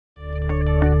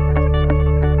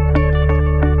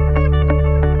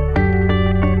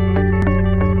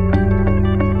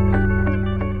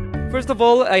first of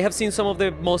all, I have seen some of the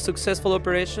most successful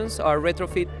operations are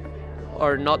retrofit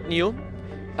or not new.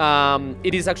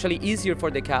 It is actually easier for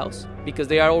the cows because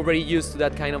they are already used to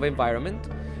that kind of environment.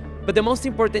 But the most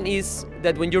important is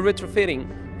that when you're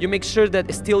retrofitting, you make sure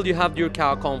that still you have your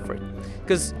cow comfort.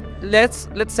 Because let's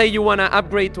say you want to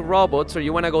upgrade to robots or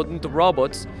you want to go into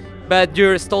robots, but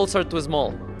your stalls are too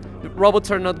small. The robots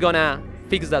are not gonna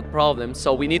fix that problem,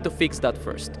 so we need to fix that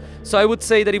first. So I would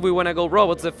say that if we want to go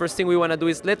robots, the first thing we want to do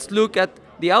is let's look at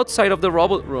the outside of the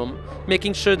robot room,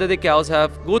 making sure that the cows have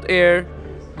good air,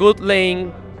 good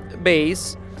laying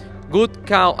base, good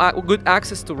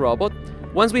access to robot.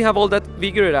 Once we have all that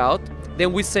figured out,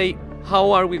 then we say,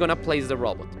 how are we going to place the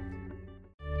robot?